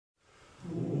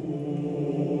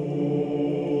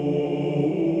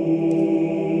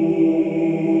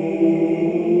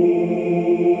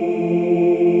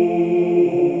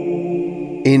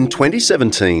In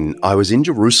 2017, I was in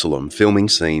Jerusalem filming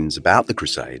scenes about the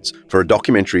Crusades for a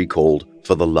documentary called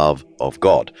For the Love of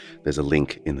God. There's a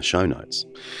link in the show notes.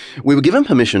 We were given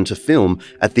permission to film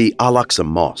at the Al-Aqsa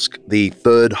Mosque, the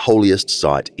third holiest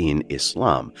site in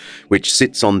Islam, which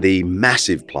sits on the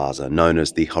massive plaza known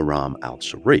as the Haram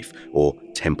al-Sharif, or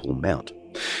Temple Mount.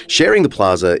 Sharing the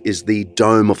plaza is the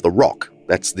Dome of the Rock.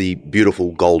 That's the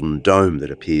beautiful golden dome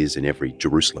that appears in every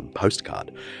Jerusalem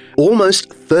postcard.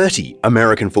 Almost 30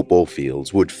 American football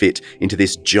fields would fit into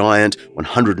this giant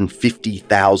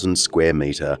 150,000 square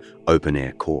metre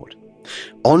open-air court.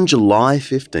 On July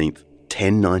 15th,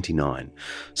 1099,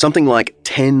 something like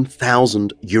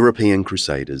 10,000 European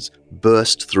crusaders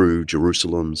burst through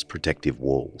Jerusalem's protective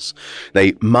walls.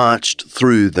 They marched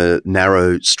through the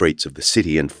narrow streets of the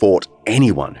city and fought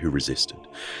anyone who resisted.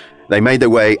 They made their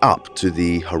way up to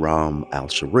the Haram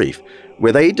al-Sharif,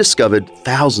 where they discovered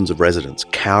thousands of residents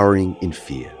cowering in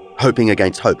fear, hoping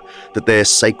against hope that their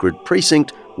sacred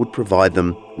precinct would provide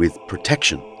them with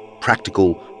protection,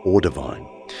 practical or divine.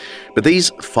 But these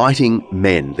fighting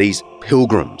men, these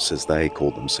pilgrims as they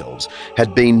called themselves,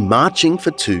 had been marching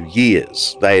for 2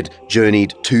 years. They had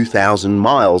journeyed 2,000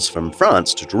 miles from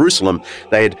France to Jerusalem.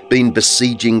 They had been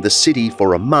besieging the city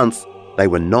for a month. They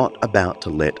were not about to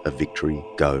let a victory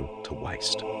go to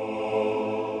waste.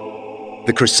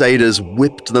 The Crusaders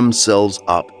whipped themselves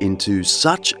up into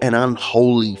such an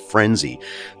unholy frenzy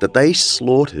that they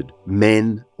slaughtered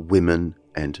men, women,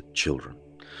 and children.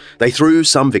 They threw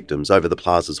some victims over the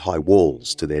plaza's high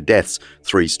walls to their deaths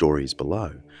 3 stories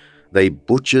below. They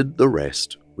butchered the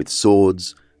rest with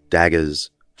swords,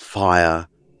 daggers, fire,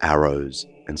 arrows,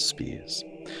 and spears.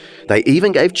 They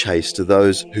even gave chase to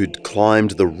those who'd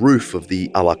climbed the roof of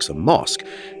the Al-Aqsa Mosque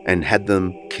and had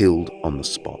them killed on the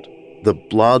spot. The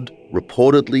blood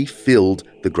reportedly filled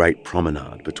the great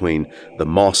promenade between the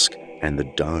mosque and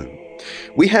the dome.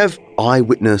 We have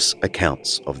eyewitness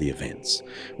accounts of the events.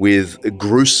 With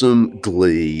gruesome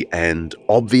glee and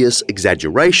obvious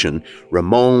exaggeration,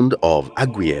 Raymond of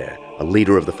Aguirre, a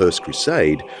leader of the First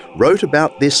Crusade, wrote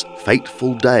about this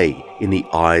fateful day in the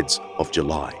Ides of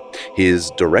July.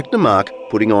 His director Mark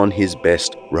putting on his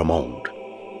best Raymond.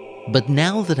 But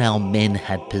now that our men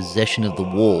had possession of the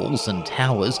walls and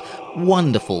towers,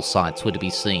 wonderful sights were to be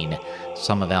seen.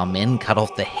 Some of our men cut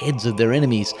off the heads of their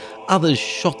enemies, others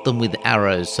shot them with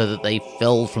arrows so that they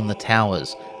fell from the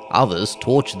towers. Others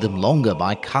tortured them longer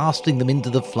by casting them into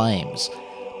the flames.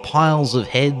 Piles of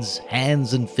heads,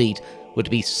 hands and feet were to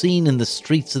be seen in the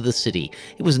streets of the city.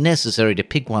 It was necessary to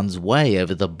pick one's way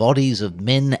over the bodies of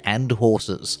men and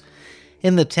horses.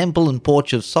 In the temple and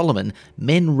porch of Solomon,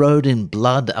 men rode in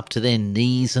blood up to their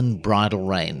knees and bridle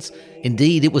reins.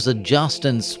 Indeed, it was a just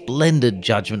and splendid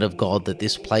judgment of God that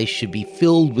this place should be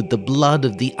filled with the blood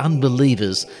of the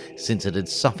unbelievers, since it had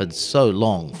suffered so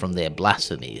long from their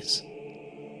blasphemies.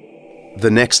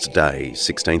 The next day,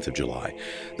 16th of July,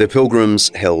 the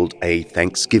pilgrims held a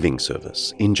Thanksgiving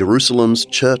service in Jerusalem's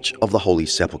Church of the Holy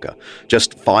Sepulchre,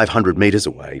 just 500 metres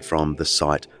away from the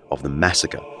site of the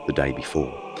massacre the day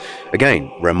before.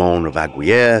 Again, Raymond of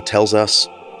Aguirre tells us,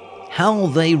 "How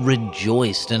they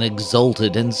rejoiced and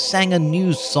exulted and sang a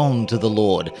new song to the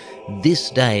Lord. This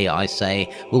day, I say,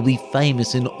 will be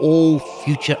famous in all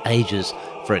future ages,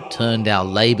 for it turned our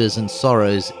labours and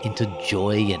sorrows into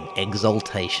joy and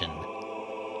exultation."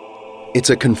 It's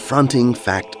a confronting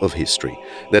fact of history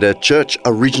that a church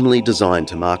originally designed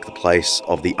to mark the place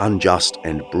of the unjust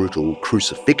and brutal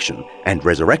crucifixion and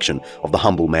resurrection of the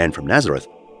humble man from Nazareth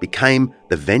became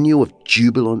the venue of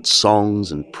jubilant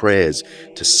songs and prayers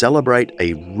to celebrate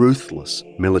a ruthless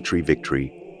military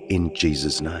victory in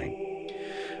Jesus' name.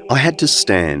 I had to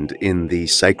stand in the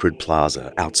sacred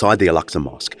plaza outside the Al-Aqsa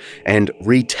Mosque and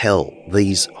retell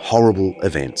these horrible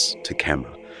events to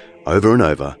camera over and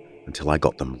over until I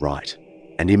got them right.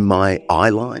 And in my eye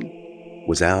line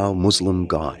was our Muslim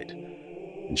guide,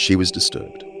 and she was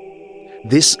disturbed.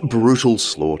 This brutal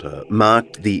slaughter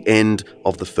marked the end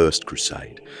of the First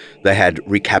Crusade. They had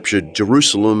recaptured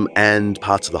Jerusalem and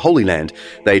parts of the Holy Land.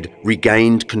 They'd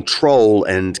regained control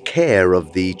and care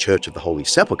of the Church of the Holy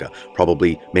Sepulchre,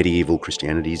 probably medieval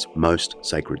Christianity's most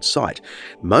sacred site.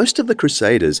 Most of the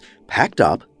Crusaders packed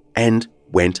up and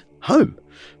went home,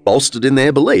 bolstered in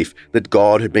their belief that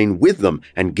God had been with them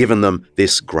and given them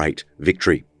this great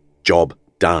victory. Job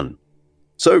done.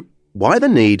 So why the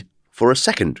need for a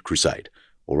second crusade,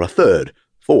 or a third,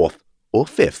 fourth, or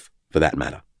fifth, for that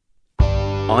matter?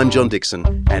 I'm John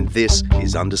Dixon, and this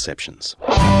is Undeceptions.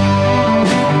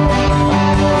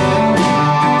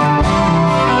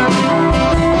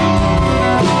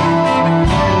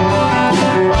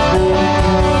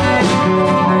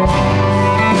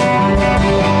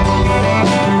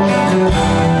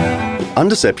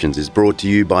 Undeceptions is brought to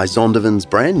you by Zondervan's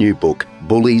brand new book,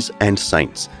 Bullies and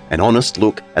Saints, an honest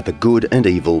look at the good and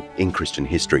evil in Christian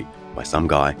history, by some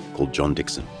guy called John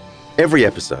Dixon. Every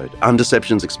episode,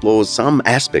 Undeceptions explores some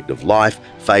aspect of life,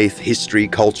 faith, history,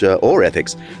 culture, or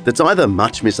ethics that's either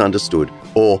much misunderstood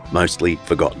or mostly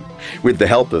forgotten. With the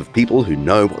help of people who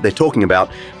know what they're talking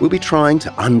about, we'll be trying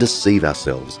to undeceive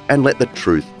ourselves and let the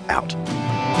truth out.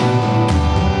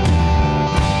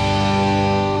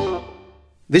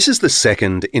 This is the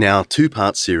second in our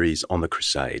two-part series on the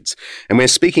Crusades, and we're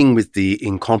speaking with the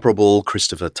incomparable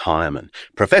Christopher Tyerman,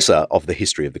 Professor of the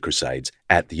History of the Crusades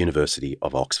at the University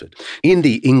of Oxford. In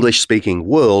the English-speaking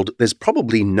world, there's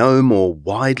probably no more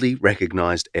widely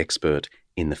recognised expert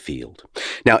in the field.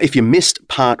 Now, if you missed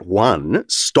part one,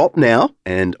 stop now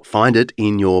and find it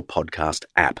in your podcast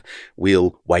app.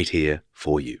 We'll wait here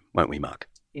for you, won't we, Mark?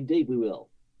 Indeed, we will.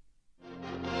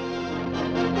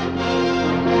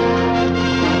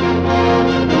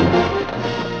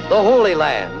 The Holy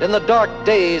Land in the dark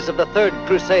days of the Third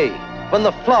Crusade, when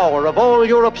the flower of all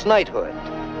Europe's knighthood,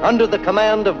 under the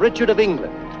command of Richard of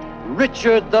England,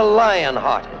 Richard the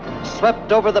Lion-Hearted,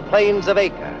 swept over the plains of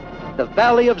Acre, the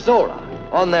valley of Zora,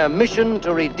 on their mission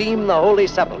to redeem the Holy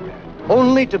Sepulchre,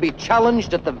 only to be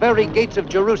challenged at the very gates of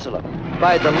Jerusalem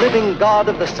by the living god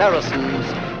of the Saracens,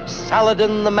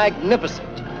 Saladin the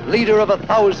Magnificent, leader of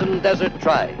 1,000 desert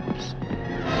tribes.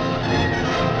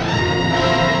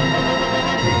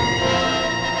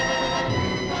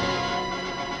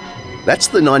 That's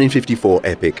the 1954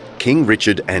 epic King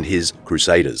Richard and His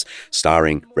Crusaders,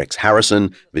 starring Rex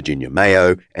Harrison, Virginia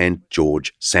Mayo, and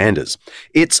George Sanders.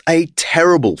 It's a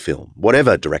terrible film,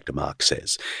 whatever director Mark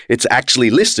says. It's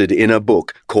actually listed in a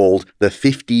book called The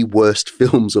 50 Worst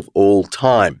Films of All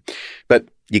Time. But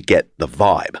you get the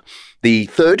vibe. The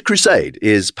Third Crusade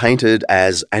is painted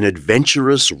as an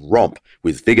adventurous romp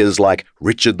with figures like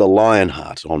Richard the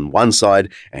Lionheart on one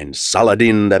side and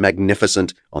Saladin the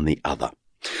Magnificent on the other.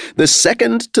 The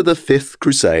Second to the Fifth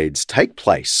Crusades take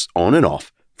place on and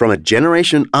off from a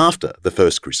generation after the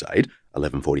First Crusade,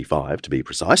 1145 to be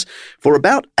precise, for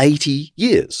about 80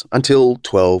 years until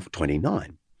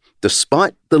 1229.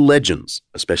 Despite the legends,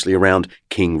 especially around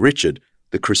King Richard,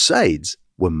 the Crusades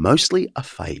were mostly a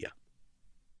failure.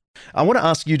 I want to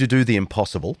ask you to do the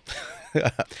impossible.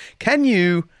 Can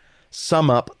you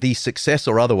sum up the success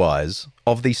or otherwise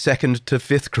of the Second to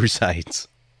Fifth Crusades?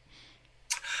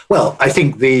 Well, I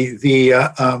think the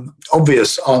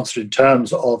obvious answer in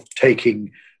terms of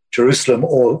taking Jerusalem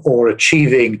or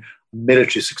achieving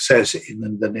military success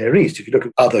in the Near East, if you look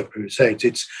at other crusades,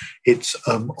 it's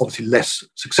obviously less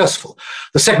successful.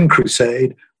 The Second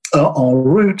Crusade, en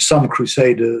route, some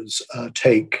crusaders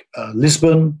take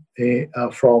Lisbon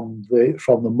from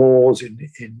the Moors in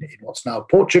what's now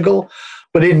Portugal,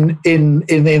 but in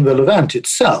the Levant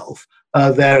itself,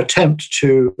 their attempt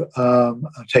to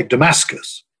take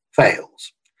Damascus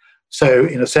fails. So,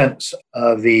 in a sense,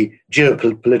 the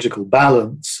geopolitical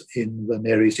balance in the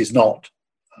Near East is not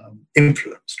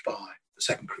influenced by the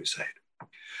Second Crusade.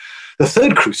 The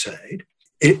Third Crusade,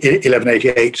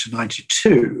 1188 to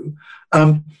 92,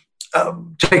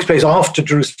 takes place after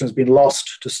Jerusalem has been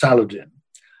lost to Saladin,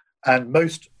 and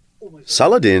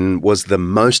Saladin was the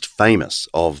most famous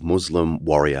of Muslim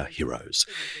warrior heroes.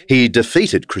 He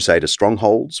defeated Crusader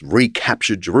strongholds,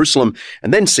 recaptured Jerusalem,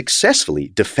 and then successfully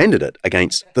defended it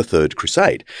against the Third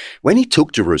Crusade. When he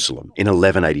took Jerusalem in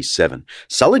 1187,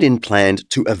 Saladin planned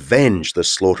to avenge the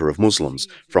slaughter of Muslims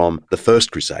from the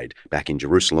First Crusade back in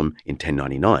Jerusalem in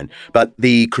 1099. But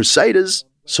the Crusaders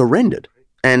surrendered,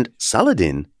 and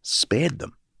Saladin spared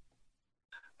them.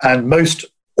 And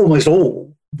almost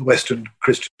all the Western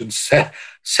Christian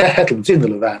settlements in the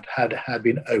Levant had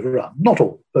been overrun. Not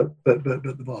all, but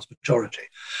the vast majority.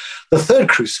 The Third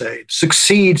Crusade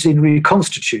succeeds in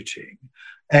reconstituting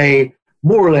a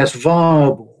more or less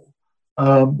viable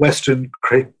Western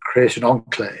Christian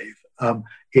enclave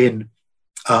in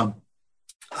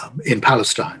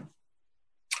Palestine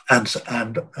and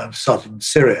southern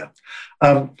Syria.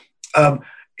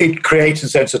 It creates, in a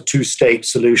sense, a two-state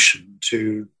solution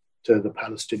to the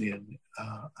Palestinian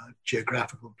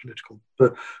geographical political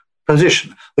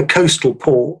position. The coastal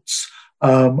ports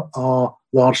are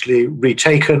largely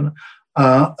retaken,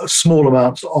 small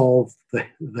amounts of the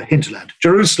hinterland.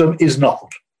 Jerusalem is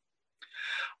not.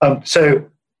 So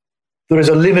there is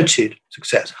a limited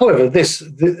success. However, this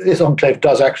enclave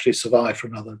does actually survive for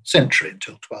another century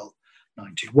until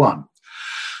 1291.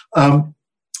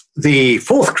 The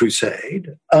Fourth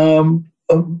Crusade,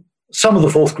 some of the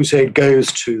Fourth Crusade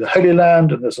goes to the Holy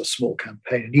Land, and there's a small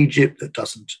campaign in Egypt that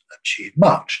doesn't achieve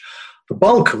much. The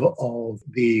bulk of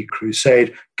the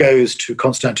crusade goes to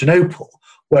Constantinople,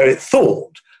 where it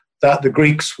thought that the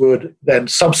Greeks would then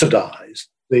subsidize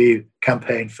the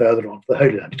campaign further on to the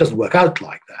Holy Land. It doesn't work out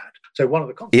like that. So one of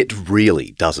the It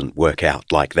really doesn't work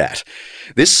out like that.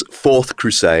 This Fourth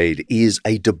Crusade is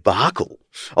a debacle.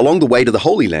 Along the way to the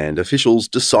Holy Land, officials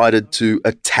decided to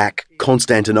attack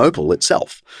Constantinople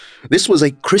itself. This was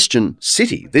a Christian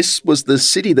city. This was the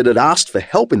city that had asked for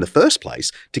help in the first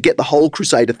place to get the whole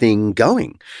Crusader thing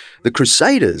going. The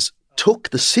Crusaders took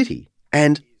the city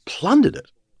and plundered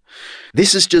it.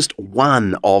 This is just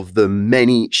one of the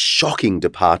many shocking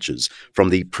departures from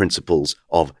the principles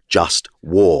of just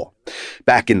war.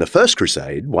 Back in the First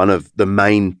Crusade, one of the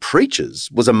main preachers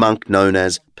was a monk known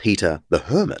as Peter the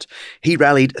Hermit. He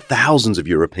rallied thousands of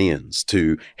Europeans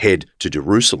to head to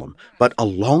Jerusalem, but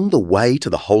along the way to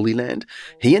the Holy Land,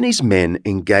 he and his men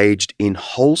engaged in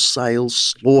wholesale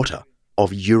slaughter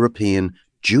of European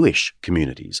Jewish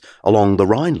communities along the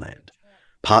Rhineland.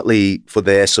 Partly for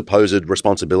their supposed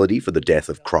responsibility for the death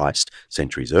of Christ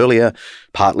centuries earlier,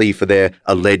 partly for their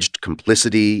alleged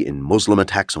complicity in Muslim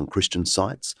attacks on Christian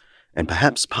sites, and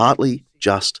perhaps partly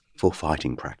just for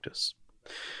fighting practice.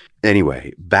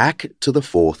 Anyway, back to the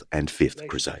Fourth and Fifth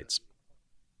Crusades.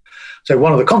 So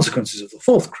one of the consequences of the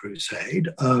Fourth Crusade,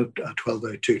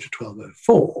 1202 to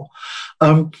 1204,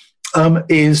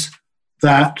 is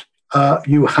that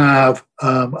you have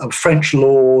French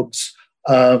lords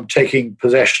taking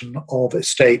possession of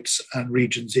estates and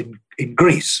regions in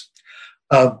Greece.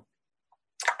 And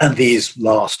these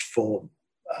last for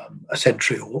a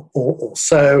century or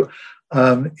so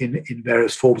in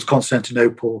various forms.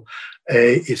 Constantinople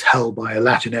is held by a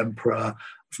Latin emperor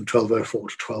from 1204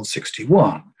 to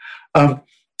 1261.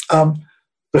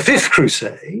 The Fifth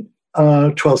Crusade,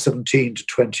 1217 to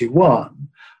 21,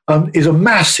 is a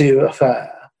massive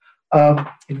affair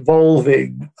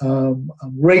involving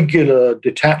regular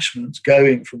detachments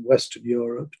going from Western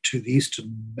Europe to the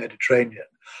Eastern Mediterranean,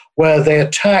 where they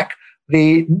attack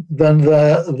the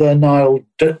Nile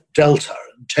Delta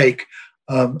and take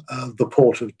the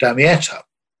port of Damietta,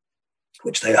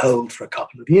 which they hold for a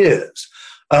couple of years.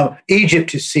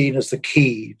 Egypt is seen as the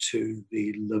key to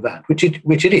the Levant, which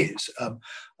it is, in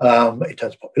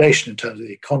terms of population, in terms of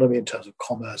the economy, in terms of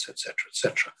commerce, etc.,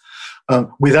 etc.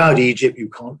 Without Egypt, you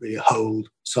can't really hold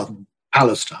southern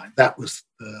Palestine. That was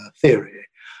the theory.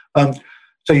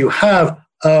 So you have,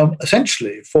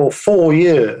 essentially, for 4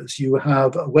 years, you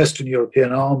have a Western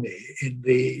European army in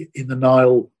the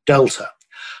Nile Delta.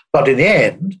 But in the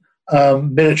end,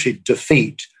 military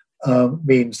defeat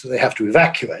means that they have to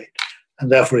evacuate,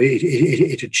 and therefore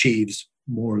it achieves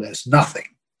more or less nothing.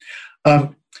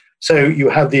 So you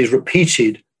have these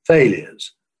repeated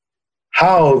failures.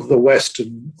 How the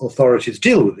Western authorities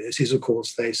deal with this is, of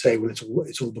course, they say, well,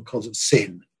 it's all because of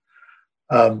sin.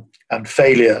 And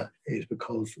failure is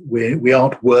because we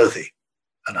aren't worthy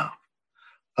enough.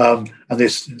 And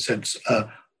this, in a sense,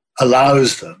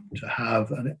 allows them to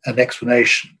have an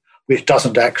explanation which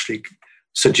doesn't actually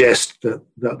suggest that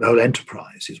the whole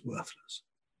enterprise is worthless.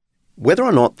 Whether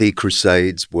or not the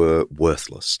Crusades were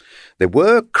worthless, there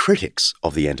were critics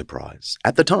of the enterprise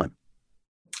at the time.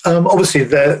 Obviously,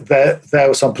 there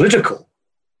were some political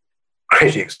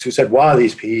critics who said, why are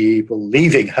these people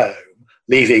leaving home,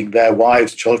 leaving their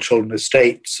wives, children,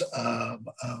 estates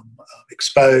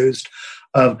exposed?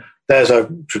 There's a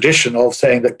tradition of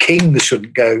saying that kings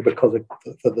shouldn't go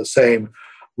for the same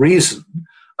reason.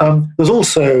 There's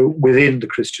also within the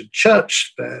Christian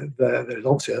church, there's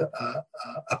obviously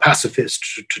a pacifist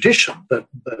tradition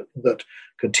that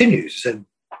continues. And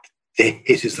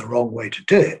it is the wrong way to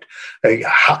do it.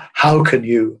 How can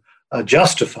you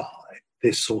justify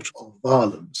this sort of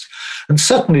violence? And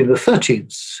certainly in the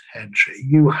 13th century,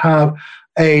 you have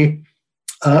a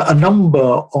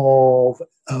number of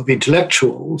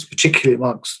intellectuals, particularly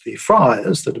amongst the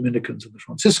friars, the Dominicans and the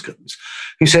Franciscans,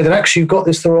 who say that actually you've got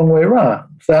this the wrong way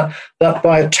around, that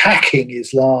by attacking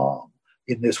Islam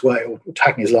in this way, or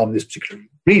attacking Islam in this particular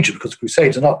region, because the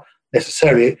Crusades are not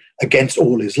necessarily against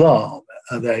all Islam,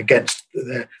 they're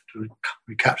to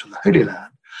recapture the Holy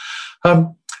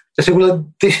Land. They say,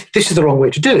 well, this is the wrong way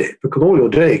to do it, because all you're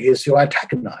doing is you're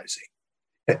antagonizing.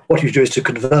 What you do is to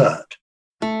convert.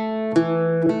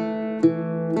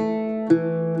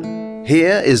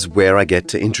 Here is where I get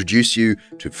to introduce you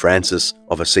to Francis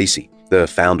of Assisi, the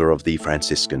founder of the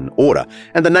Franciscan Order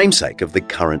and the namesake of the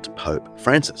current Pope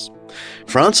Francis.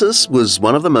 Francis was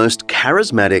one of the most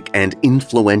charismatic and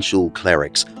influential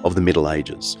clerics of the Middle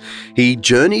Ages. He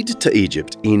journeyed to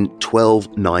Egypt in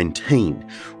 1219,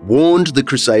 warned the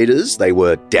Crusaders they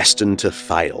were destined to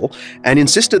fail, and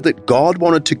insisted that God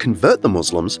wanted to convert the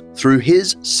Muslims through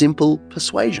his simple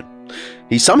persuasion.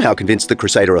 He somehow convinced the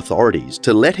Crusader authorities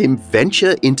to let him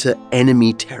venture into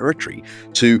enemy territory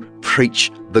to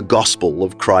preach the gospel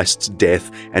of Christ's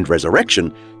death and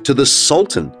resurrection to the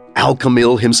Sultan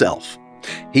Al-Kamil himself.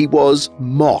 He was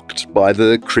mocked by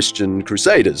the Christian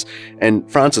Crusaders,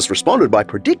 and Francis responded by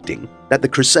predicting that the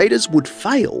Crusaders would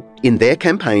fail in their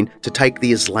campaign to take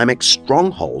the Islamic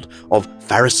stronghold of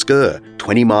Faraskër,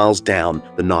 20 miles down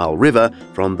the Nile River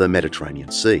from the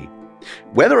Mediterranean Sea.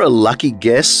 Whether a lucky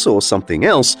guess or something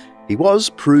else, he was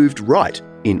proved right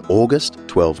in August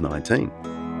 1219.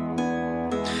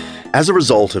 As a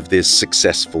result of this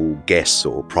successful guess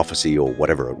or prophecy or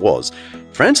whatever it was,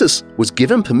 Francis was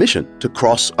given permission to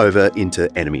cross over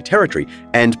into enemy territory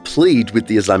and plead with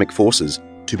the Islamic forces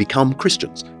to become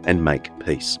Christians and make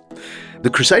peace. The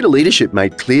Crusader leadership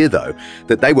made clear, though,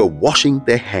 that they were washing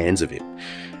their hands of it.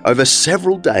 Over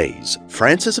several days,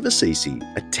 Francis of Assisi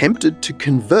attempted to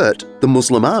convert the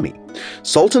Muslim army.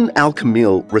 Sultan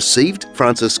Al-Kamil received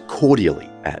Francis cordially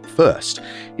at first.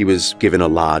 He was given a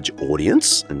large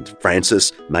audience, and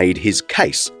Francis made his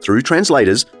case through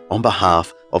translators on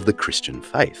behalf of the Christian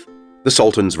faith. The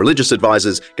Sultan's religious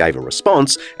advisors gave a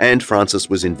response, and Francis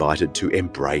was invited to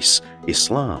embrace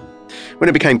Islam. When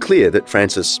it became clear that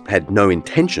Francis had no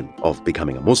intention of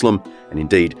becoming a Muslim, and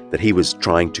indeed that he was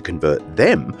trying to convert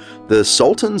them, the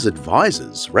Sultan's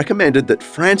advisors recommended that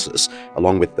Francis,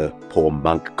 along with the poor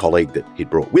monk colleague that he'd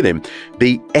brought with him,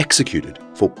 be executed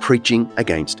for preaching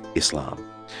against Islam.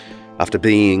 After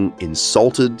being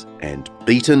insulted and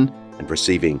beaten and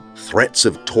receiving threats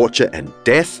of torture and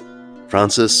death,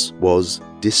 Francis was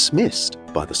dismissed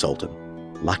by the Sultan,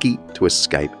 lucky to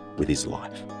escape with his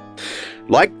life.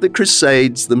 Like the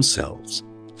Crusades themselves,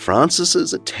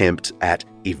 Francis's attempt at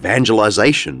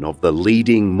evangelization of the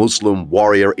leading Muslim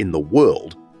warrior in the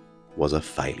world was a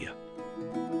failure.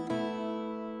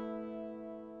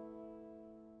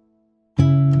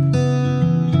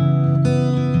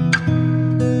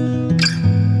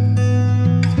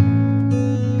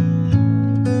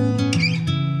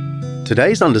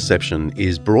 Today's Undeception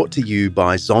is brought to you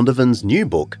by Zondervan's new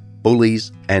book,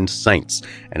 Bullies and Saints,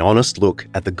 an honest look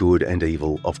at the good and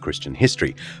evil of Christian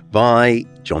history, by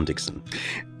John Dickson.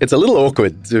 It's a little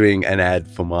awkward doing an ad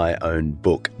for my own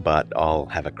book, but I'll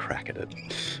have a crack at it.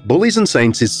 Bullies and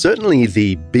Saints is certainly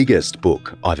the biggest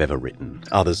book I've ever written.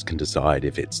 Others can decide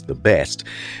if it's the best.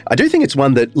 I do think it's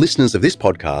one that listeners of this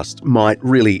podcast might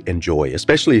really enjoy,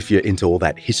 especially if you're into all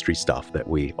that history stuff that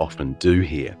we often do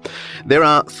here. There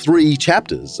are 3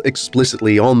 chapters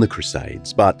explicitly on the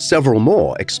Crusades, but several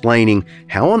more explaining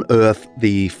how on earth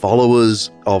the followers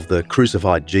of the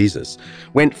crucified Jesus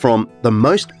went from the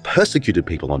most persecuted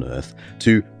people on earth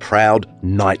to proud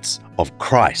knights of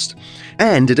Christ.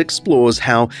 And it explores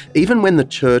how, even when the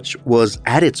church was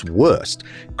at its worst,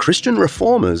 Christian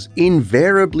reformers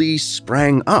invariably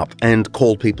sprang up and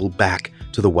called people back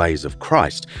to the ways of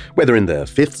Christ, whether in the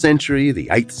 5th century, the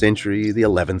 8th century, the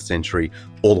 11th century,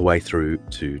 all the way through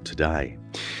to today.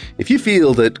 If you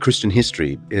feel that Christian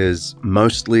history is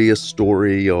mostly a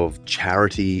story of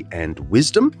charity and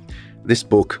wisdom, this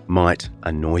book might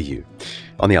annoy you.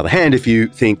 On the other hand, if you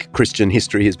think Christian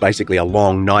history is basically a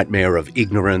long nightmare of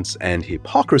ignorance and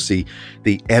hypocrisy,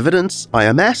 the evidence I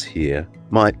amass here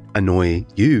might annoy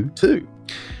you too.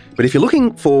 But if you're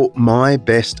looking for my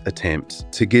best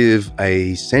attempt to give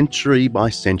a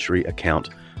century-by-century account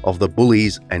of the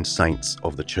bullies and saints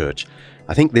of the church,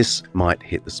 I think this might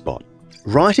hit the spot.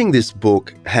 Writing this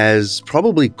book has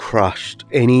probably crushed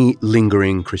any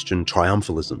lingering Christian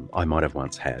triumphalism I might have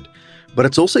once had, but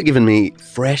it's also given me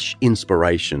fresh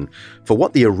inspiration for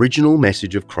what the original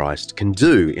message of Christ can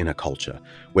do in a culture,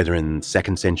 whether in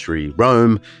 2nd century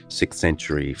Rome, 6th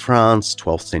century France,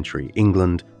 12th century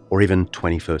England, or even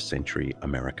 21st century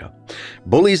America.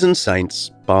 Bullies and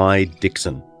Saints by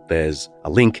Dickson. There's a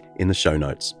link in the show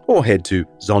notes, or head to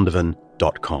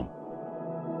zondervan.com.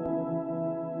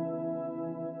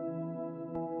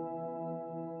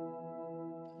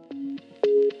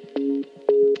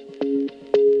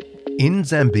 In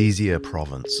Zambezia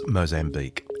province,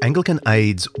 Mozambique, Anglican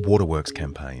Aid's Waterworks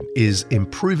campaign is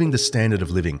improving the standard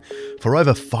of living for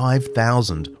over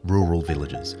 5,000 rural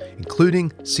villages,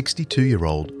 including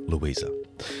 62-year-old Louisa.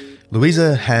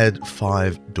 Louisa had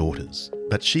 5 daughters,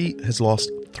 but she has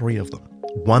lost 3 of them.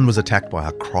 One was attacked by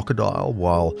a crocodile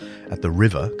while at the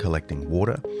river collecting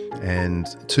water, and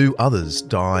 2 others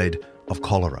died of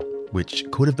cholera, which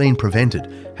could have been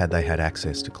prevented had they had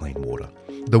access to clean water.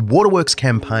 The Waterworks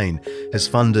campaign has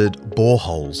funded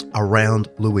boreholes around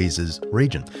Louisa's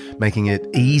region, making it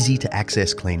easy to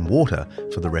access clean water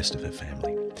for the rest of her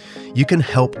family. You can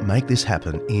help make this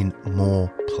happen in more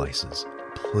places.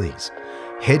 Please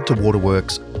head to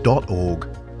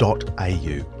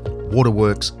waterworks.org.au.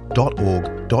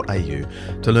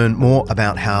 waterworks.org.au to learn more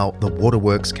about how the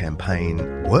Waterworks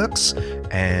campaign works,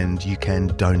 and you can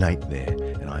donate there.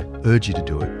 And I urge you to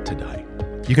do it today.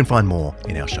 You can find more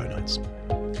in our show notes.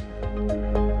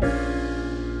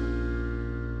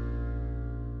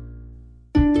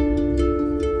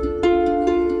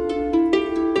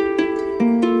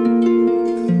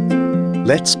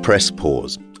 Let's press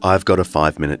pause. I've got a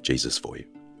 5-minute Jesus for you.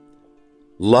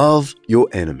 Love your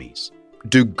enemies.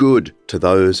 Do good to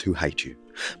those who hate you.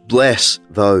 Bless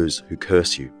those who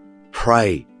curse you.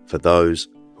 Pray for those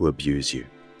who abuse you.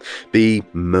 Be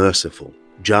merciful,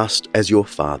 just as your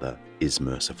Father is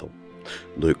merciful.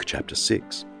 Luke chapter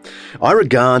 6. I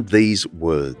regard these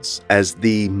words as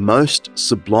the most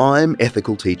sublime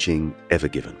ethical teaching ever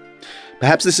given.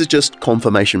 Perhaps this is just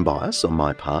confirmation bias on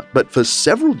my part, but for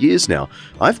several years now,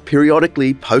 I've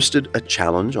periodically posted a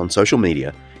challenge on social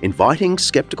media inviting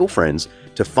skeptical friends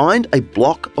to find a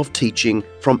block of teaching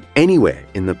from anywhere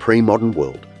in the pre-modern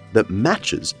world that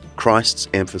matches Christ's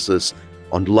emphasis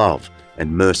on love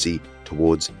and mercy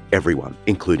towards everyone,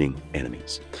 including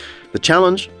enemies. The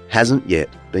challenge hasn't yet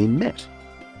been met,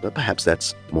 but perhaps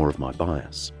that's more of my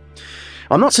bias.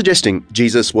 I'm not suggesting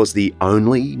Jesus was the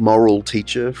only moral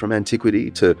teacher from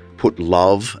antiquity to put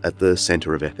love at the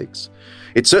center of ethics.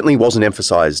 It certainly wasn't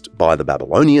emphasized by the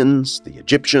Babylonians, the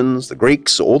Egyptians, the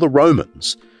Greeks, or the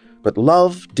Romans, but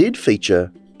love did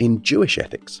feature in Jewish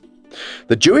ethics.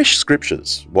 The Jewish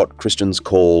scriptures, what Christians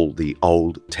call the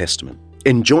Old Testament,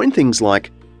 enjoin things like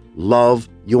love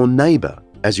your neighbor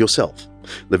as yourself,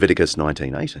 Leviticus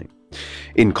 19:18.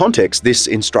 In context, this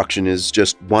instruction is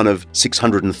just one of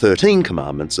 613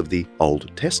 commandments of the Old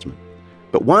Testament.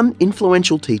 But one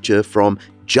influential teacher from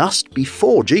just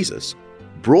before Jesus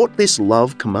brought this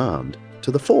love command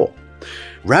to the fore.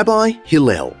 Rabbi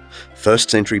Hillel, 1st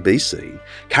century BC,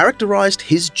 characterized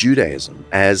his Judaism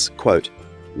as, quote,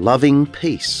 loving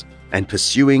peace and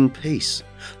pursuing peace,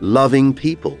 loving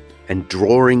people and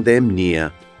drawing them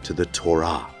near to the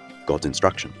Torah, God's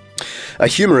instruction. A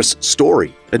humorous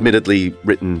story, admittedly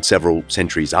written several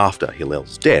centuries after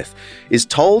Hillel's death, is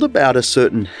told about a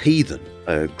certain heathen,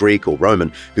 a Greek or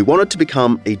Roman, who wanted to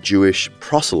become a Jewish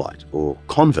proselyte or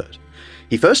convert.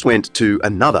 He first went to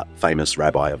another famous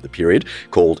rabbi of the period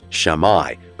called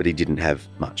Shammai, but he didn't have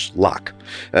much luck.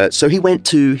 So he went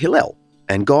to Hillel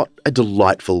and got a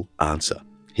delightful answer.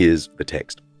 Here's the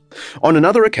text. On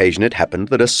another occasion, it happened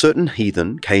that a certain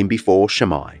heathen came before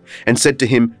Shammai and said to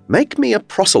him, "Make me a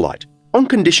proselyte, on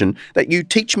condition that you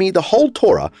teach me the whole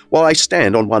Torah while I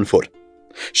stand on one foot."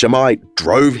 Shammai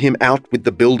drove him out with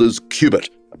the builder's cubit,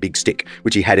 a big stick,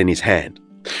 which he had in his hand.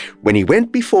 When he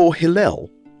went before Hillel,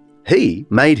 he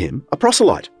made him a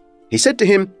proselyte. He said to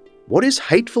him, "What is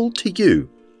hateful to you,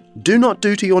 do not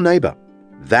do to your neighbor.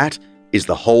 That is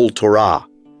the whole Torah.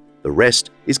 The rest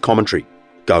is commentary.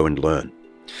 Go and learn."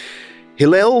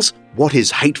 Hillel's "what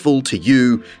is hateful to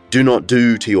you, do not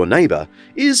do to your neighbor"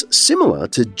 is similar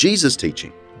to Jesus'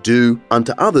 teaching, do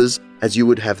unto others as you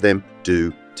would have them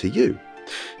do to you.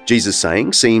 Jesus'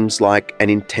 saying seems like an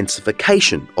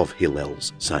intensification of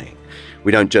Hillel's saying.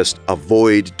 We don't just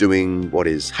avoid doing what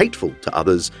is hateful to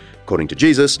others. According to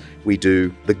Jesus, we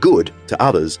do the good to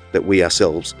others that we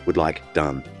ourselves would like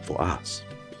done for us.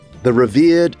 The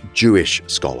revered Jewish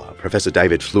scholar, Professor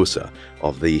David Flusser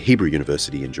of the Hebrew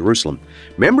University in Jerusalem,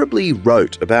 memorably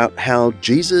wrote about how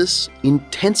Jesus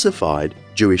intensified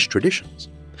Jewish traditions.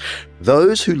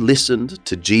 Those who listened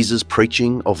to Jesus'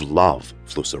 preaching of love,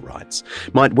 Flusser writes,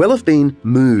 might well have been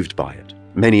moved by it.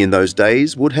 Many in those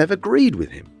days would have agreed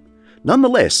with him.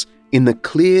 Nonetheless, in the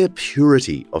clear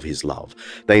purity of his love,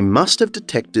 they must have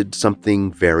detected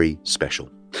something very special.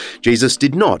 Jesus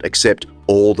did not accept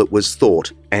all that was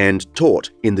thought and taught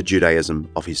in the Judaism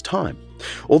of his time.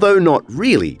 Although not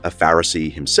really a Pharisee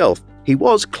himself, he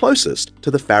was closest to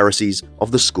the Pharisees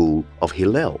of the school of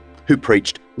Hillel, who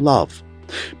preached love.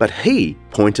 But he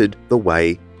pointed the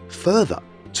way further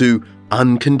to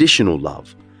unconditional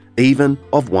love, even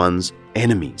of one's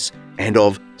enemies and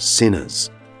of sinners.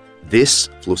 This,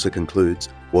 Flusser concludes,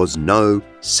 was no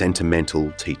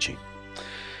sentimental teaching.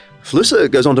 Flusser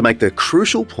goes on to make the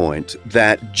crucial point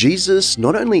that Jesus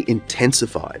not only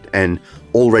intensified an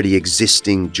already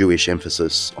existing Jewish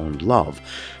emphasis on love,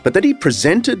 but that he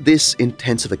presented this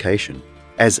intensification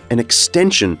as an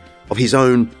extension of his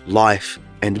own life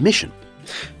and mission.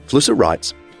 Flusser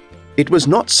writes, "It was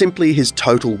not simply his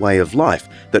total way of life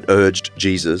that urged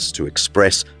Jesus to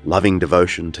express loving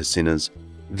devotion to sinners.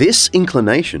 This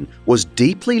inclination was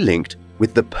deeply linked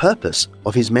with the purpose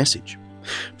of his message.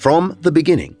 From the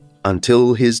beginning,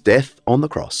 until his death on the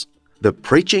cross, the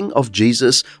preaching of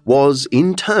Jesus was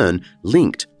in turn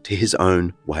linked to his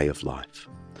own way of life.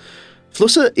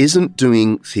 Flusser isn't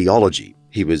doing theology.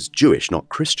 He was Jewish, not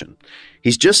Christian.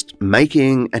 He's just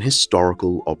making an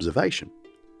historical observation.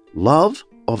 Love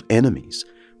of enemies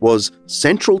was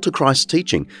central to Christ's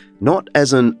teaching, not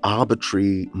as an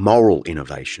arbitrary moral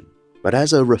innovation, but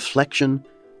as a reflection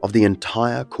of the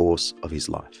entire course of his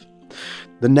life.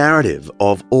 The narrative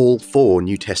of all 4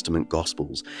 New Testament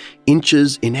Gospels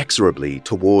inches inexorably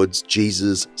towards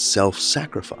Jesus'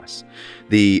 self-sacrifice.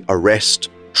 The arrest,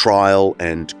 trial,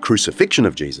 and crucifixion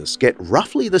of Jesus get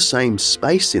roughly the same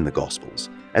space in the Gospels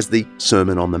as the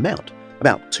Sermon on the Mount,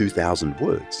 about 2,000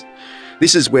 words.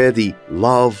 This is where the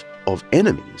love of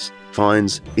enemies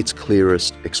finds its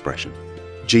clearest expression.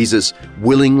 Jesus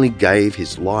willingly gave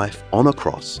his life on a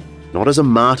cross, not as a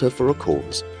martyr for a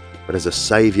cause, but as a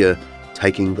saviour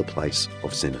taking the place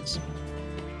of sinners.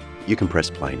 You can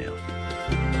press play now.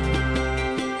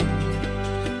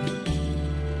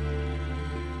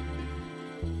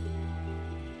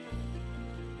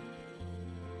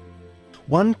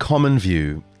 One common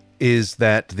view is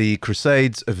that the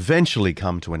Crusades eventually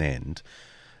come to an end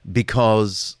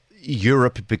because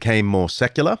Europe became more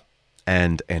secular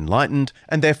and enlightened,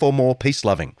 and therefore more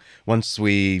peace-loving. Once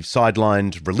we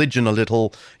sidelined religion a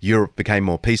little, Europe became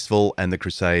more peaceful, and the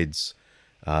Crusades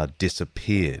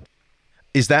disappeared.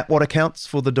 Is that what accounts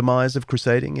for the demise of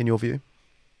crusading, in your view?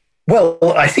 Well,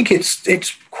 I think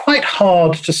it's quite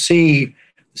hard to see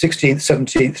the 16th,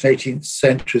 17th, and 18th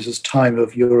centuries as time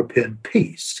of European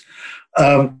peace.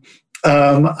 I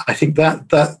think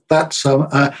that's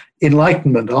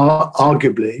Enlightenment,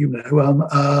 arguably,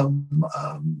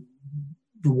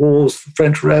 the wars, the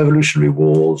French Revolutionary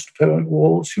Wars, Napoleonic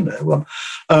Wars,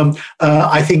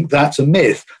 I think that's a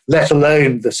myth, let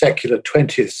alone the secular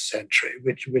 20th century,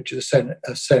 which is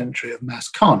a century of mass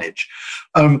carnage.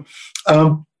 So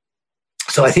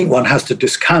I think one has to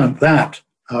discount that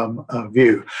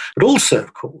view. But also,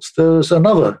 of course, there's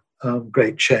another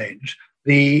great change,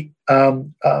 the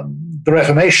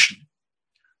Reformation,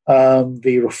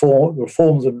 the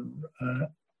reforms of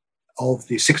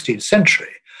the 16th century.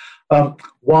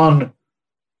 One,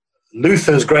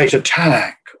 Luther's great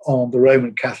attack on the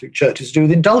Roman Catholic Church is to do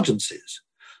with indulgences,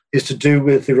 is to do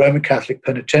with the Roman Catholic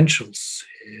penitential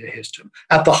system,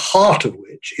 at the heart of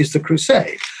which is the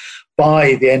crusade.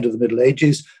 By the end of the Middle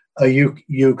Ages,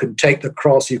 you can take the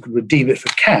cross, you can redeem it for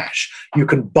cash, you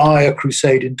can buy a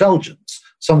crusade indulgence.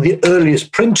 Some of the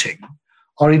earliest printing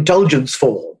are indulgence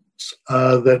forms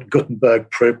that Gutenberg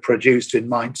produced in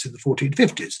Mainz in the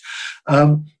 1450s.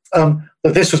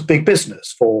 But this was big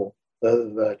business for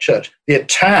the church. The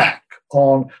attack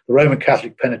on the Roman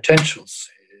Catholic penitential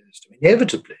system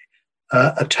inevitably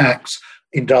attacks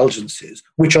indulgences,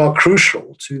 which are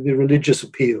crucial to the religious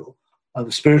appeal and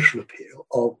the spiritual appeal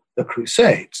of the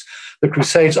Crusades. The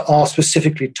Crusades are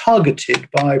specifically targeted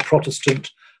by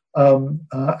Protestant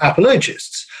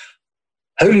apologists.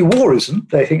 Holy war isn't.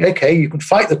 They think, okay, you can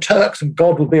fight the Turks and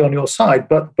God will be on your side,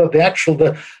 but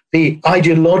the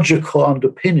ideological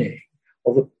underpinning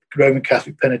of the Roman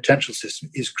Catholic penitential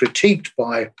system is critiqued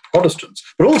by Protestants,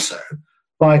 but also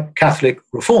by Catholic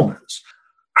reformers.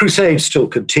 Crusades still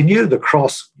continue. The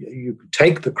cross, you can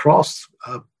take the cross.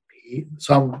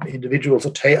 Some individuals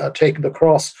are taking the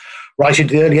cross right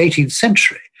into the early 18th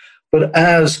century, but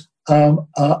as a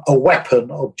weapon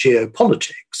of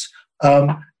geopolitics,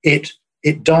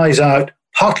 it dies out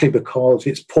partly because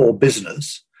it's poor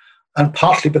business and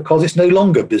partly because it's no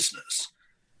longer business.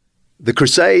 The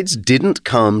Crusades didn't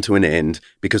come to an end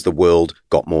because the world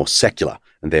got more secular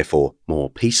and therefore more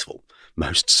peaceful.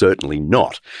 Most certainly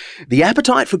not. The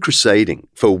appetite for crusading,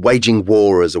 for waging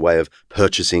war as a way of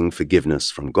purchasing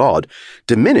forgiveness from God,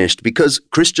 diminished because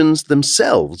Christians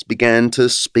themselves began to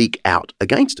speak out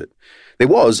against it. There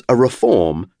was a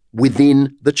reform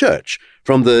within the church,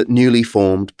 from the newly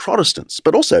formed Protestants,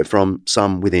 but also from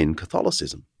some within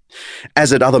Catholicism.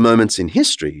 As at other moments in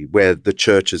history where the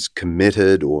church has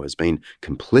committed or has been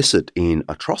complicit in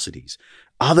atrocities,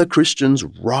 other Christians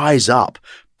rise up,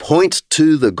 point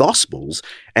to the Gospels,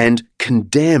 and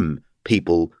condemn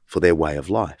people for their way of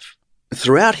life.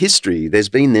 Throughout history, there's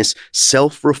been this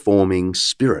self-reforming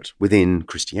spirit within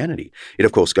Christianity. It,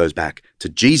 of course, goes back to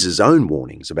Jesus' own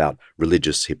warnings about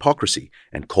religious hypocrisy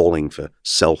and calling for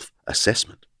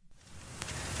self-assessment.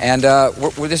 And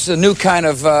this is a new kind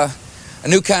of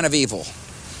evil,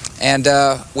 and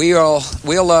we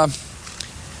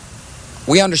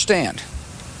understand,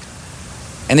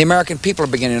 and the American people are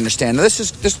beginning to understand. Now,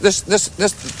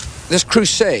 this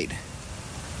crusade,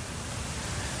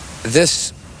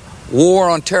 this war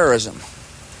on terrorism,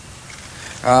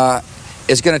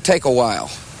 is going to take a while.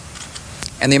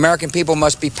 and the American people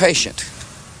must be patient.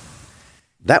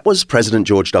 That was President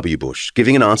George W. Bush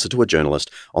giving an answer to a journalist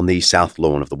on the South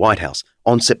Lawn of the White House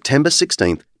on September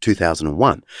 16th,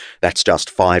 2001. That's just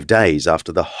 5 days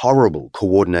after the horrible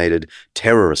coordinated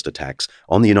terrorist attacks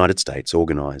on the United States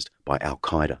organised by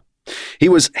Al-Qaeda. He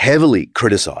was heavily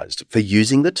criticised for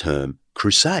using the term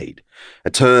crusade, a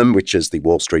term which, as the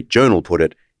Wall Street Journal put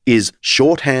it, is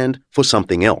shorthand for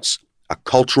something else, a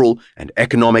cultural and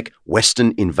economic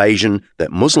Western invasion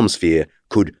that Muslims fear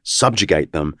could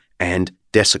subjugate them and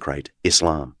desecrate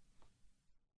Islam.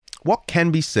 What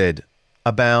can be said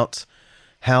about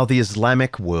how the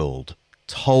Islamic world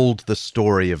told the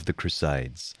story of the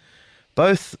Crusades,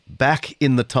 both back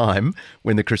in the time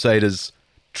when the Crusaders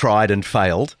tried and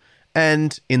failed,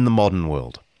 and in the modern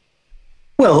world?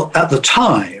 Well, at the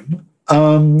time,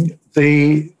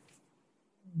 the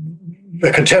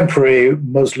contemporary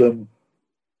Muslim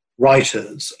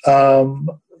writers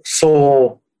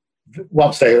saw,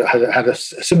 once they had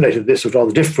assimilated this, was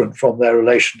rather different from their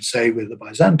relations, say, with the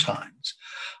Byzantines.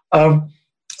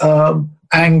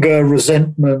 Anger,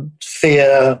 resentment,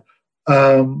 fear,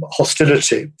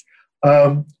 hostility,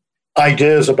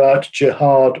 ideas about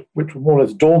jihad, which were more or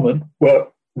less dormant, were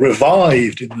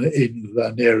revived in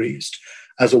the Near East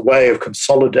as a way of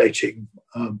consolidating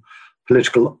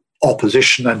political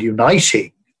opposition and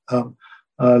uniting.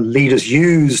 Leaders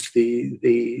used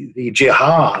the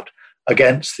jihad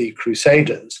against the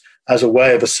Crusaders as a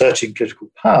way of asserting political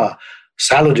power.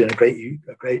 Saladin,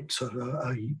 a great sort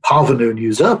of parvenu and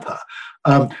usurper,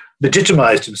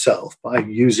 legitimized himself by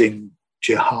using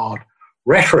jihad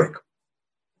rhetoric.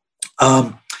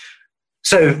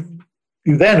 So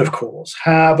you then, of course,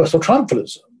 have a sort of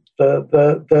triumphalism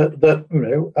that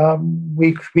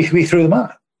we threw them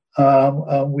out.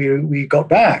 We got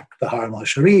back the Haram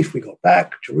al-Sharif, we got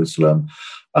back Jerusalem.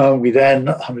 We then,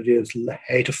 100 years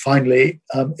later, finally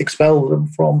expelled them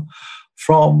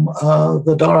from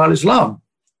the Dar al-Islam.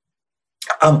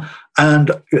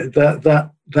 And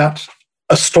that's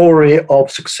a story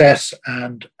of success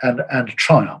and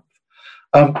triumph.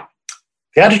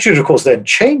 The attitude, of course, then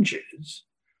changes,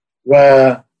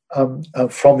 where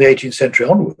from the 18th century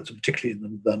onwards, and particularly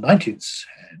in the 19th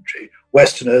century,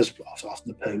 Westerners, after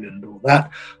Napoleon and all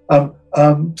that,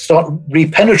 start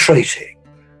repenetrating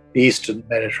the Eastern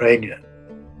Mediterranean.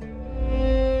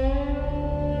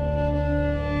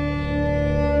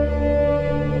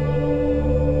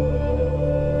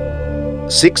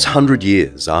 600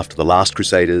 years after the last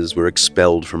Crusaders were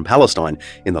expelled from Palestine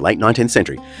in the late 19th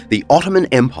century, the Ottoman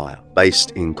Empire,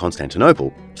 based in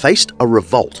Constantinople, faced a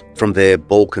revolt from their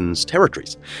Balkans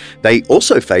territories. They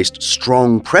also faced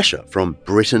strong pressure from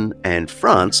Britain and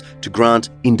France to grant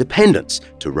independence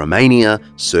to Romania,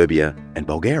 Serbia, and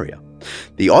Bulgaria.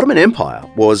 The Ottoman Empire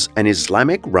was an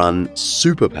Islamic-run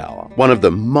superpower, one of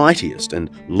the mightiest and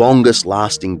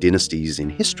longest-lasting dynasties in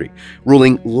history,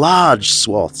 ruling large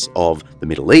swaths of the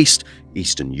Middle East,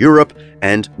 Eastern Europe,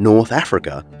 and North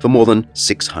Africa for more than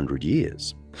 600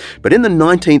 years. But in the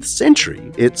 19th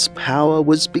century, its power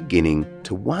was beginning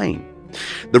to wane.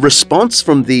 The response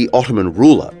from the Ottoman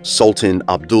ruler, Sultan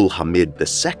Abdul Hamid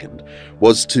II,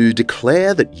 was to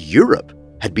declare that Europe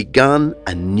had begun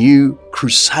a new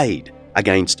crusade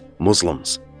against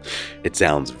Muslims. It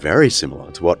sounds very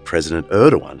similar to what President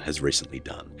Erdogan has recently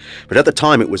done, but at the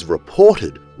time it was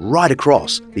reported right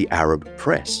across the Arab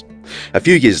press. A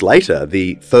few years later,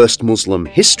 the first Muslim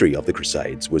history of the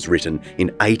Crusades was written in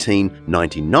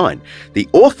 1899. The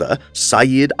author,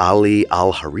 Sayyid Ali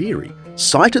al-Hariri,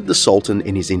 cited the Sultan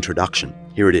in his introduction.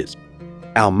 Here it is.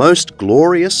 "Our most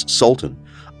glorious Sultan,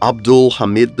 Abdul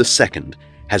Hamid II,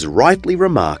 has rightly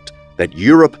remarked that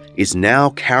Europe is now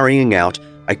carrying out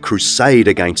a crusade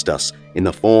against us in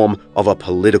the form of a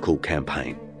political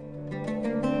campaign."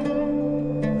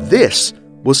 This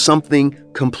was something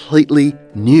completely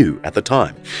new at the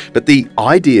time, but the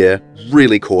idea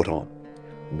really caught on.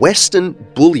 Western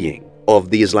bullying of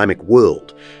the Islamic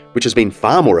world, which has been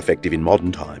far more effective in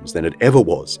modern times than it ever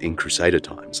was in Crusader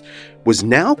times, was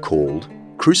now called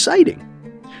crusading.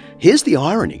 Here's the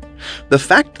irony. The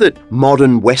fact that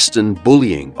modern Western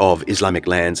bullying of Islamic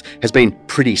lands has been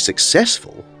pretty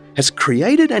successful has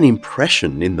created an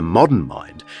impression in the modern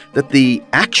mind that the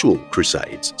actual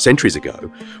Crusades, centuries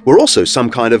ago, were also some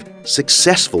kind of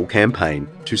successful campaign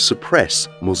to suppress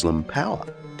Muslim power.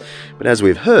 But as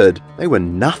we've heard, they were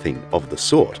nothing of the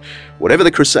sort. Whatever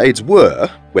the Crusades were,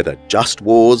 whether just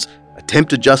wars,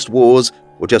 attempted just wars,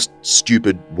 or just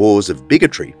stupid wars of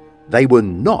bigotry, they were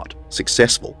not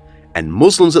successful. And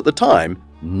Muslims at the time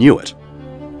knew it.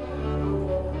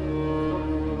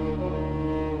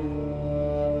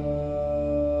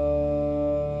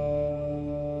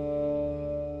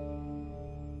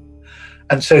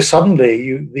 And so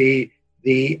suddenly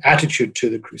the attitude to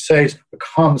the Crusades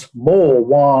becomes more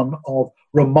one of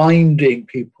reminding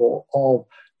people of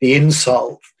the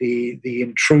insult, the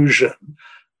intrusion,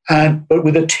 but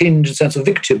with a tinge sense of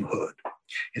victimhood.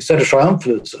 Instead of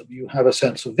triumphalism, you have a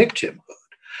sense of victimhood.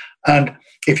 And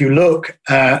if you look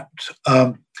at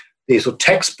these sort of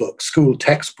textbooks, school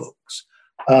textbooks,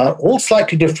 all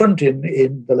slightly different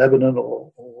in the Lebanon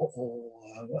or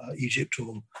Egypt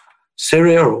or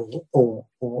Syria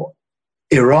or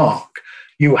Iraq,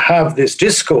 you have this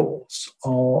discourse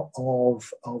of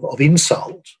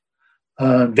insult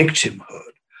and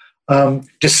victimhood,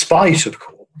 despite, of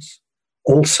course,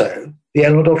 also the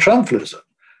element of triumphalism.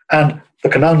 And the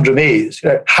conundrum is,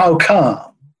 how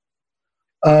come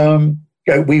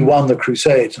we won the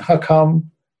Crusades? How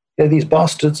come these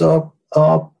bastards are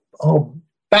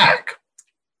back,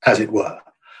 as it were?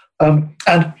 And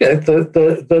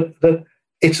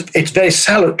it's very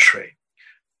salutary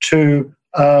to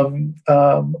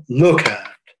look at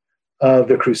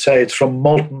the Crusades from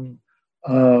modern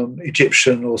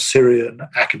Egyptian or Syrian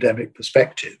academic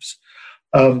perspectives,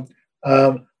 and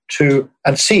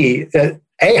see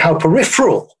how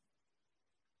peripheral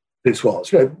this was.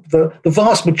 The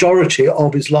vast majority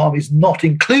of Islam is not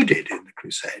included in the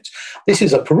Crusades. This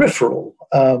is a peripheral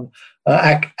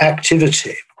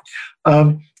activity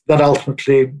that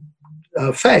ultimately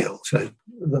fails.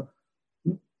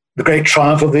 The great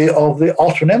triumph of the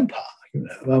Ottoman Empire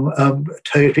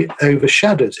totally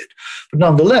overshadows it. But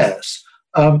nonetheless,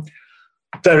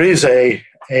 there is a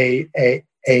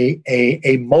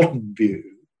modern view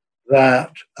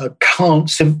that can't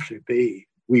simply be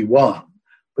we won,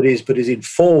 but is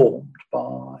informed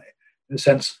by, in a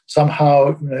sense,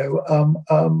 somehow,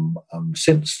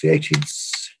 since the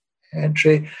 18th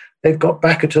century, they've got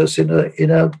back at us in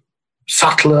a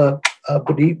subtler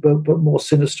but more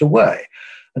sinister way.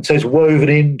 And so it's woven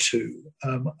into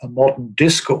a modern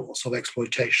discourse of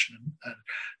exploitation and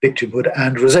victimhood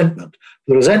and resentment.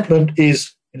 The resentment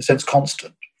is, in a sense,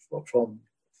 constant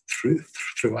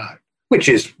throughout, which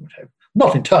is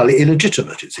not entirely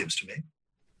illegitimate, it seems to me.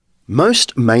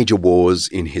 Most major wars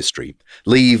in history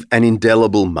leave an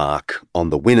indelible mark on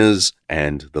the winners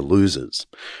and the losers.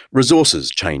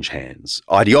 Resources change hands,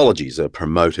 ideologies are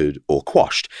promoted or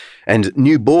quashed, and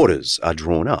new borders are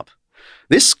drawn up.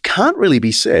 This can't really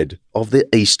be said of the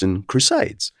Eastern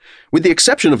Crusades. With the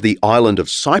exception of the island of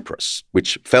Cyprus,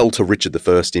 which fell to Richard I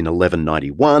in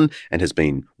 1191 and has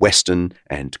been Western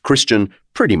and Christian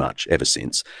pretty much ever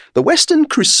since, the Western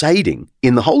crusading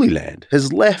in the Holy Land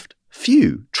has left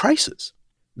few traces.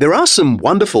 There are some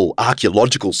wonderful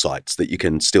archaeological sites that you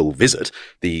can still visit,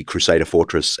 the Crusader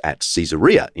fortress at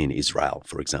Caesarea in Israel,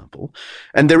 for example,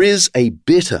 and there is a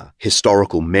bitter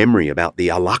historical memory about the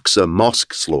Al-Aqsa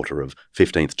Mosque slaughter of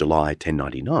 15th July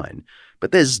 1099,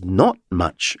 but there's not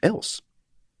much else.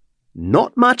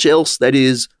 Not much else, that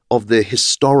is, of the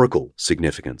historical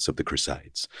significance of the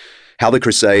Crusades. How the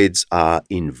Crusades are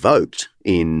invoked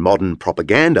in modern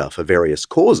propaganda for various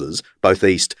causes, both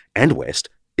East and West,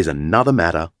 is another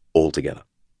matter altogether.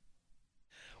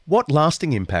 What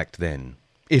lasting impact then,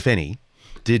 if any,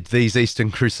 did these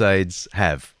Eastern Crusades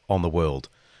have on the world,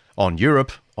 on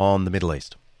Europe, on the Middle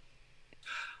East?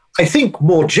 I think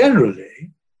more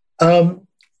generally,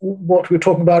 what we were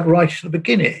talking about right at the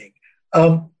beginning,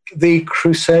 the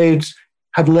Crusades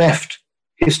have left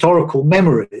historical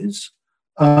memories,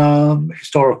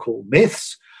 historical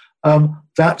myths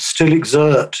that still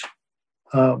exert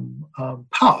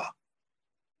power.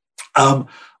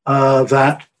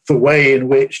 That the way in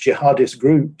which jihadist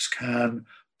groups can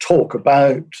talk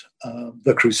about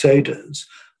the Crusaders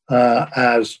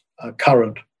as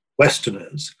current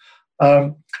Westerners,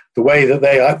 the way that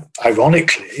they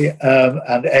ironically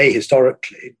and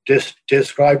historically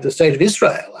describe the state of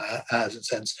Israel as, in a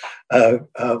sense,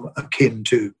 akin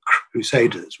to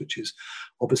Crusaders, which is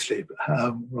obviously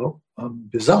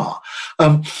bizarre.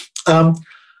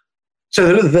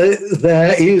 So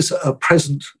there is a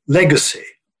present legacy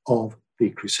of the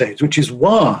Crusades, which is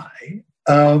why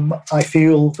I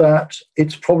feel that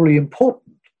it's probably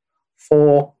important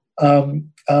for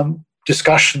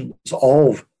discussions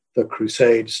of the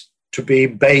Crusades to be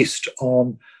based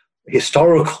on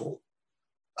historical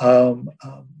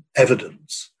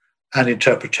evidence and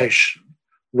interpretation,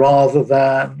 rather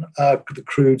than the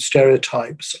crude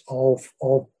stereotypes of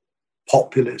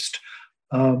populist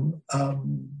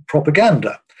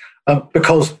propaganda,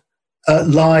 because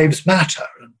lives matter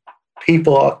and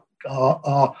people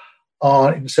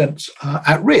are in a sense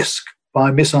at risk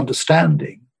by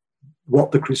misunderstanding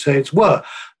what the Crusades were.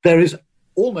 There is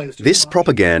almost... This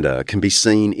propaganda can be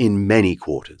seen in many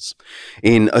quarters.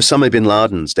 In Osama bin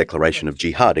Laden's declaration of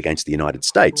jihad against the United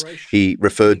States, he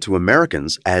referred to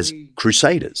Americans as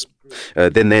crusaders.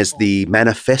 Then there's the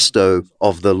manifesto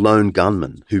of the lone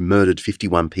gunman who murdered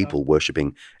 51 people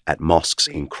worshipping at mosques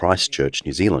in Christchurch,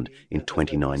 New Zealand in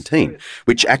 2019,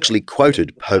 which actually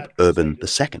quoted Pope Urban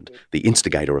II, the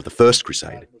instigator of the First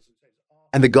Crusade.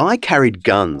 And the guy carried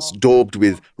guns daubed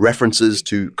with references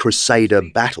to Crusader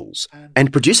battles.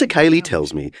 And producer Kaylee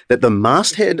tells me that the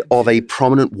masthead of a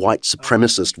prominent white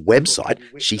supremacist website,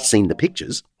 she's seen the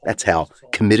pictures, that's how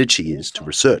committed she is to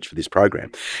research for this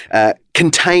program,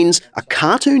 contains a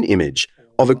cartoon image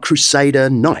of a Crusader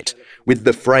knight with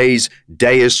the phrase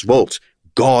Deus Vult,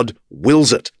 God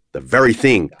wills it, the very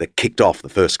thing that kicked off the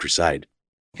First Crusade.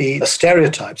 The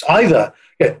stereotypes, either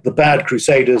the bad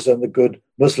Crusaders and the good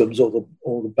Muslims, or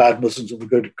the bad Muslims and the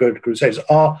good Crusaders,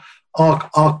 are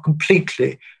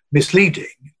completely misleading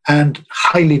and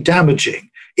highly damaging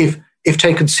if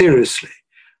taken seriously,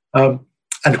 and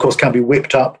of course can be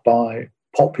whipped up by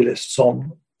populists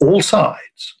on all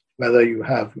sides, whether you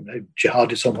have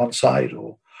jihadists on one side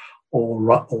or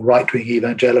right-wing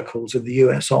evangelicals in the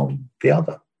US on the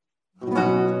other.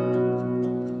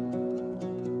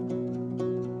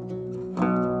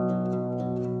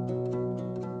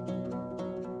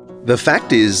 The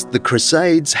fact is, the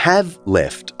Crusades have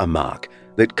left a mark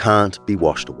that can't be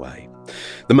washed away.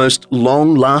 The most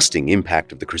long-lasting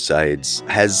impact of the Crusades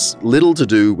has little to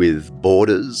do with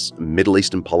borders, Middle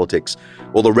Eastern politics,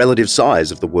 or the relative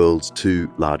size of the world's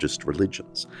two largest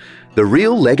religions. The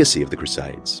real legacy of the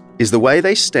Crusades is the way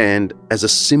they stand as a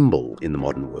symbol in the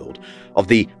modern world of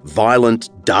the violent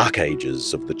dark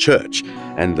ages of the Church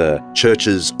and the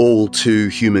Church's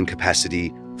all-too-human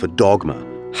capacity for dogma,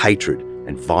 hatred,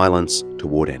 and violence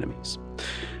toward enemies.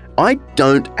 I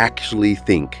don't actually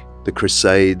think the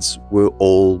Crusades were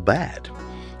all bad.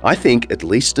 I think, at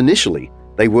least initially,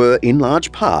 they were in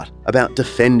large part about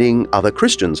defending other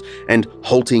Christians and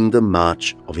halting the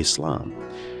march of Islam.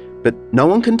 But no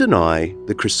one can deny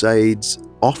the Crusades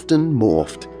often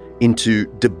morphed into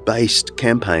debased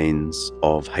campaigns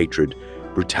of hatred,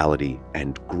 brutality,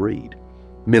 and greed.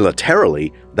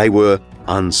 Militarily, they were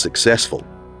unsuccessful.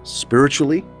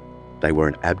 Spiritually, they were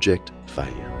an abject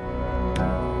failure.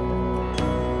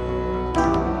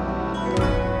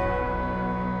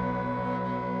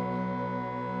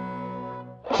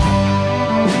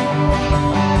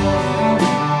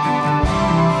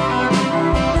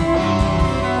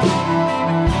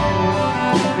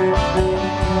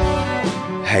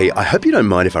 Hey, I hope you don't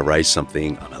mind if I raise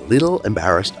something I'm a little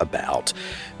embarrassed about.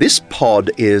 This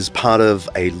pod is part of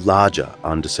a larger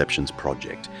Undeceptions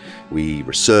project. We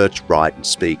research, write, and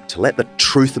speak to let the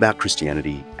truth about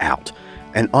Christianity out.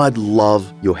 And I'd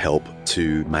love your help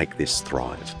to make this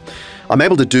thrive. I'm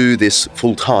able to do this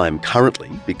full-time currently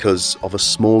because of a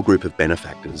small group of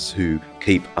benefactors who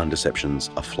keep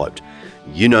Undeceptions afloat.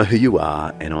 You know who you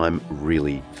are, and I'm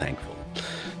really thankful.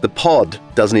 The pod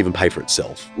doesn't even pay for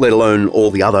itself, let alone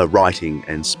all the other writing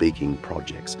and speaking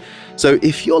projects. So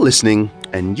if you're listening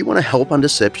and you want to help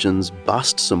Undeceptions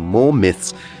bust some more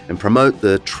myths and promote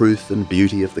the truth and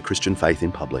beauty of the Christian faith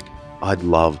in public, I'd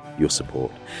love your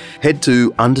support. Head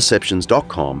to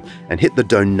undeceptions.com and hit the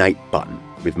donate button.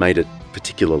 We've made it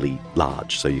particularly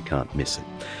large so you can't miss it.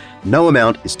 No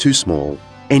amount is too small.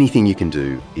 Anything you can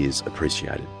do is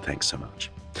appreciated. Thanks so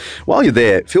much. While you're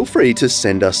there, feel free to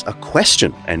send us a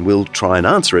question and we'll try and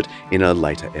answer it in a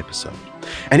later episode.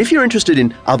 And if you're interested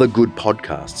in other good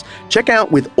podcasts, check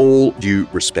out With All Due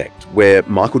Respect, where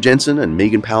Michael Jensen and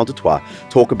Megan Powell Dutoit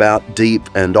talk about deep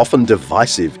and often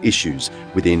divisive issues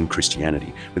within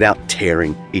Christianity without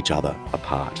tearing each other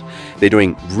apart. They're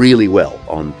doing really well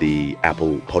on the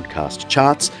Apple podcast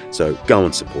charts, so go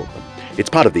and support them. It's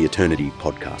part of the Eternity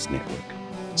Podcast Network.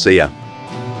 See ya.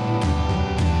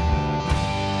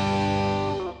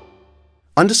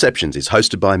 Undeceptions is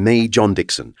hosted by me, John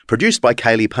Dixon, produced by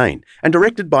Kaylee Payne, and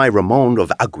directed by Ramon of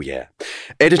Aguirre.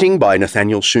 Editing by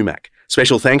Nathaniel Schumack.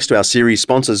 Special thanks to our series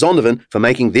sponsor Zondervan for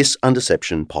making this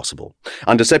Undeception possible.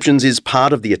 Undeceptions is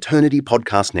part of the Eternity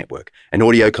Podcast Network, an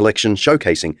audio collection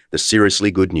showcasing the seriously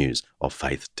good news of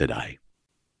faith today.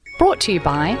 Brought to you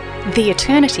by the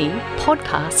Eternity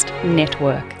Podcast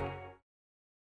Network.